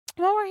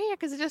 While we're here,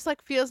 because it just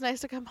feels nice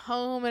to come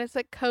home and it's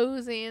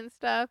cozy and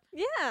stuff.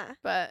 Yeah.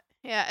 But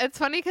yeah, it's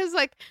funny because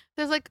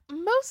there's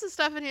most of the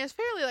stuff in here is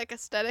fairly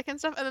aesthetic and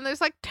stuff, and then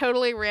there's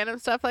totally random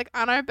stuff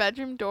on our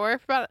bedroom door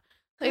for about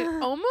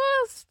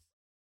almost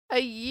a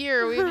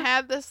year. We've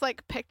had this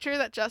picture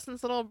that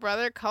Justin's little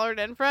brother colored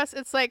in for us.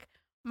 It's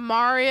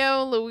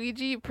Mario,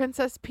 Luigi,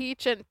 Princess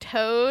Peach, and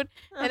Toad,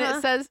 and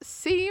it says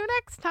 "See you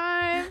next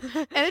time,"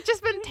 and it's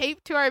just been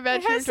taped to our It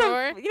bedroom has some,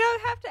 door.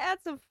 have to add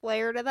some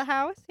flair to the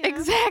house.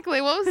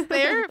 Exactly. What was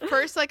there at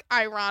first?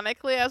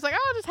 Ironically, I was oh,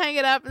 I'll just hang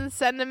it up and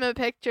send him a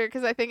picture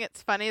because I think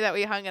it's funny that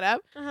we hung it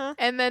up. Uh-huh.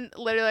 And then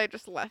literally I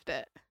just left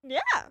it. Yeah.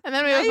 And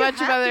then we Now have a you bunch of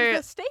have to. other.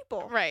 It's a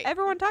staple. Right.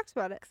 Everyone talks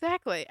about it.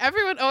 Exactly.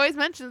 Everyone always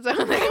mentions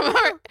something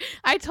about.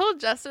 I told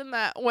Justin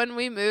that when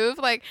we move,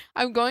 like,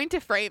 I'm going to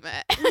frame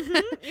it.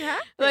 You have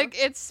to. Like,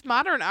 it's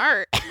modern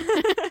art.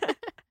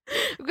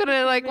 I'm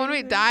gonna, like, when we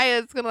Amazing. die,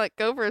 it's gonna, like,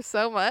 go for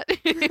so much.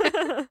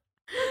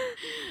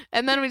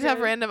 And then we just have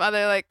Good. random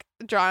other, like,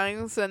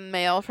 drawings and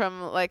mail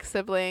from, like,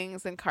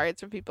 siblings and cards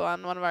from people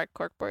on one of our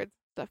corkboards and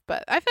stuff.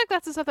 But I feel like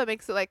that's the stuff that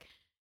makes it, like,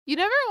 you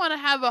never want to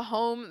have a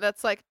home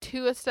that's, like,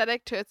 too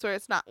aesthetic to it's where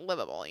it's not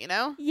livable, you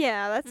know?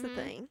 Yeah, that's the Mhm.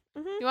 thing.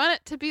 You want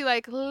it to be,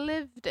 like,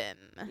 lived in.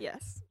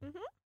 Yes.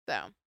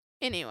 So,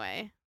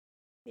 anyway.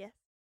 Yes.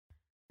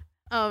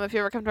 If you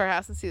ever come to our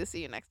house and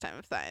see you next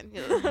time, fine.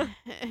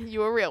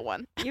 You a real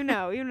one. You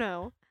know.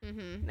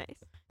 Mm-hmm. Nice.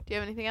 Do you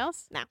have anything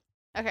else? No.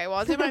 Okay, well,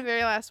 I'll do my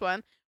very last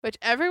one, which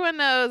everyone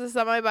knows is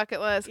on my bucket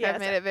list. 'Cause Yes.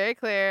 I've made it very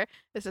clear.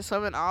 Is to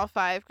swim in all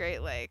 5 Great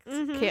Lakes.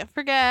 Mhm. Can't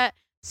forget.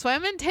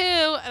 Swim in 2,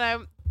 and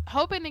I'm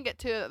hoping to get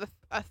to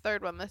a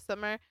third one this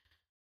summer.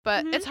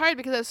 But Mhm. it's hard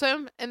because I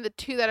swim in the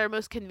 2 that are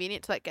most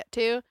convenient to, like, get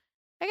to.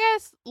 I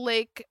guess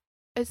Lake...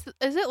 Is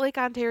it Lake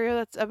Ontario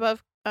that's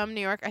above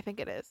New York? I think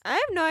it is. I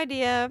have no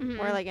idea Mhm.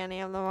 where like any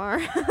of them are.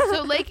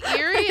 So Lake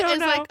Erie don't is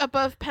know. like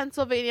above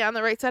Pennsylvania on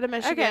the right side of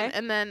Michigan, Okay.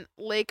 and then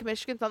Lake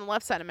Michigan's on the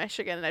left side of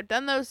Michigan, and I've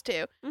done those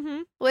 2.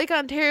 Mhm. Lake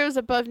Ontario is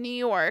above New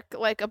York,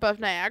 like above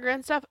Niagara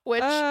and stuff,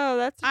 which Oh,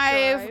 that's a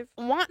I drive.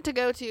 want to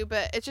go to,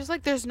 but it's just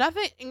like there's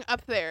nothing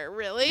up there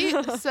really.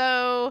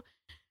 So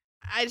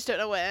I just don't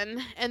know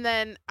when. And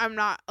then I'm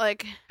not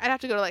like I'd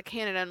have to go to like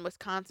Canada and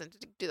Wisconsin to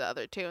do the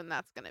other 2, and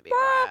that's gonna be a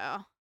Well,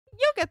 while.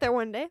 You'll get there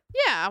one day.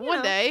 Yeah, you one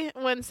know. day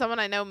when someone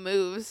I know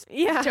moves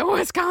Yeah. to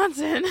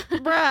Wisconsin.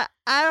 Bruh,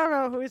 I don't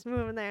know who's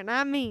moving there.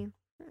 Not me.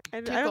 I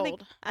Too don't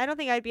cold.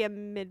 think I'd be a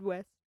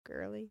Midwest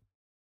girly.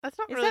 That's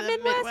not Is really that the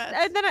Midwest? Midwest.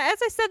 And then as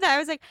I said that, I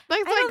was like, Like,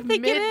 it's I don't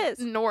think it is.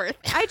 North.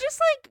 I just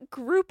like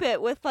group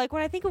it with like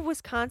when I think of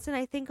Wisconsin,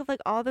 I think of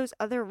like all those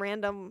other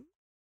random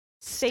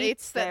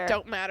states that there.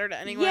 don't matter to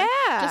anyone.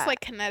 Yeah. Just like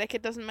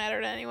Connecticut doesn't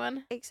matter to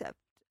anyone. except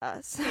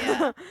us.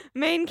 Yeah.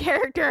 Main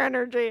character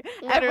energy.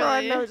 Everyone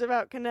Literally. knows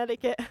about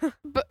Connecticut.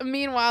 But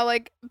meanwhile,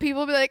 like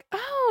people be like,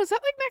 "Oh, is that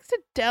like next to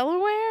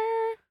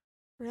Delaware?"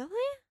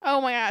 Really? Oh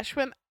my gosh,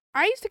 when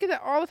I used to get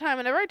that all the time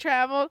whenever I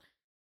traveled,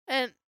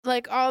 and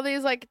like all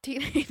these like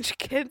teenage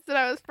kids that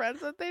I was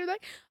friends with, they were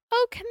like,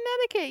 "Oh,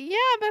 Connecticut, yeah,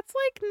 that's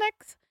like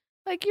next,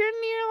 like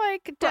you're near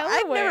like Well,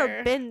 Delaware." I've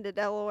never been to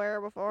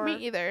Delaware before. Me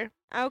either.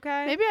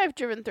 Okay. Maybe I've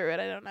driven through it.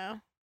 I don't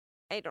know.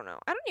 I don't know.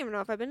 I don't even know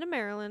if I've been to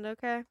Maryland,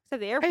 okay? Except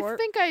the I airport.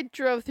 think I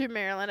drove through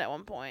Maryland at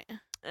one point,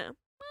 Well,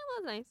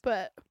 that's nice.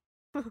 but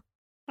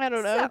I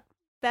don't know. So,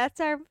 that's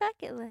our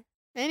bucket list.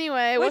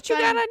 Anyway, What what's you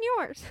got on- on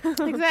yours?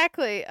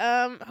 Exactly.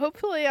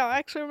 Hopefully I'll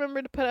actually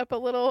remember to put up a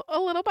little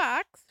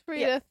box for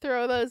you Yeah. to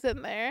throw those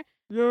in there.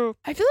 Yeah.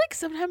 I feel like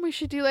sometime we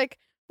should do like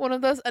one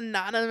of those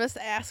anonymous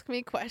ask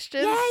me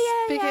questions.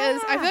 Yeah,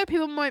 Because I yeah. feel like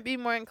people might be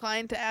more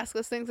inclined to ask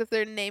us things if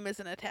their name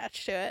isn't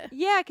attached to it.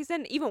 Yeah, because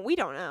then even we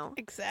don't know.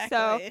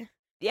 Exactly.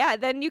 Yeah,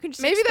 then you can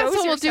just Maybe that's expose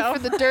what we'll do yourself.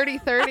 for the Dirty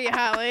 30,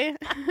 Holly.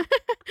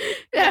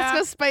 Ask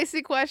us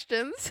spicy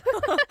questions.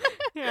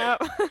 Yeah.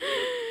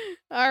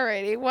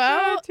 Alrighty.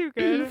 Well, too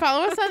good.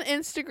 follow us on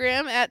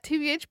Instagram at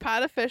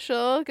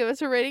TBHPodOfficial. Give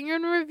us a rating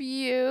and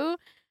review.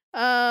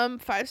 5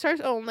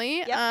 stars only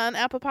Yep. on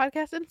Apple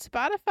Podcasts and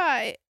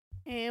Spotify.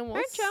 And we'll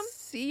Alright, chum.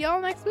 see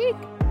y'all next week.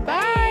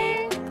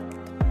 Bye.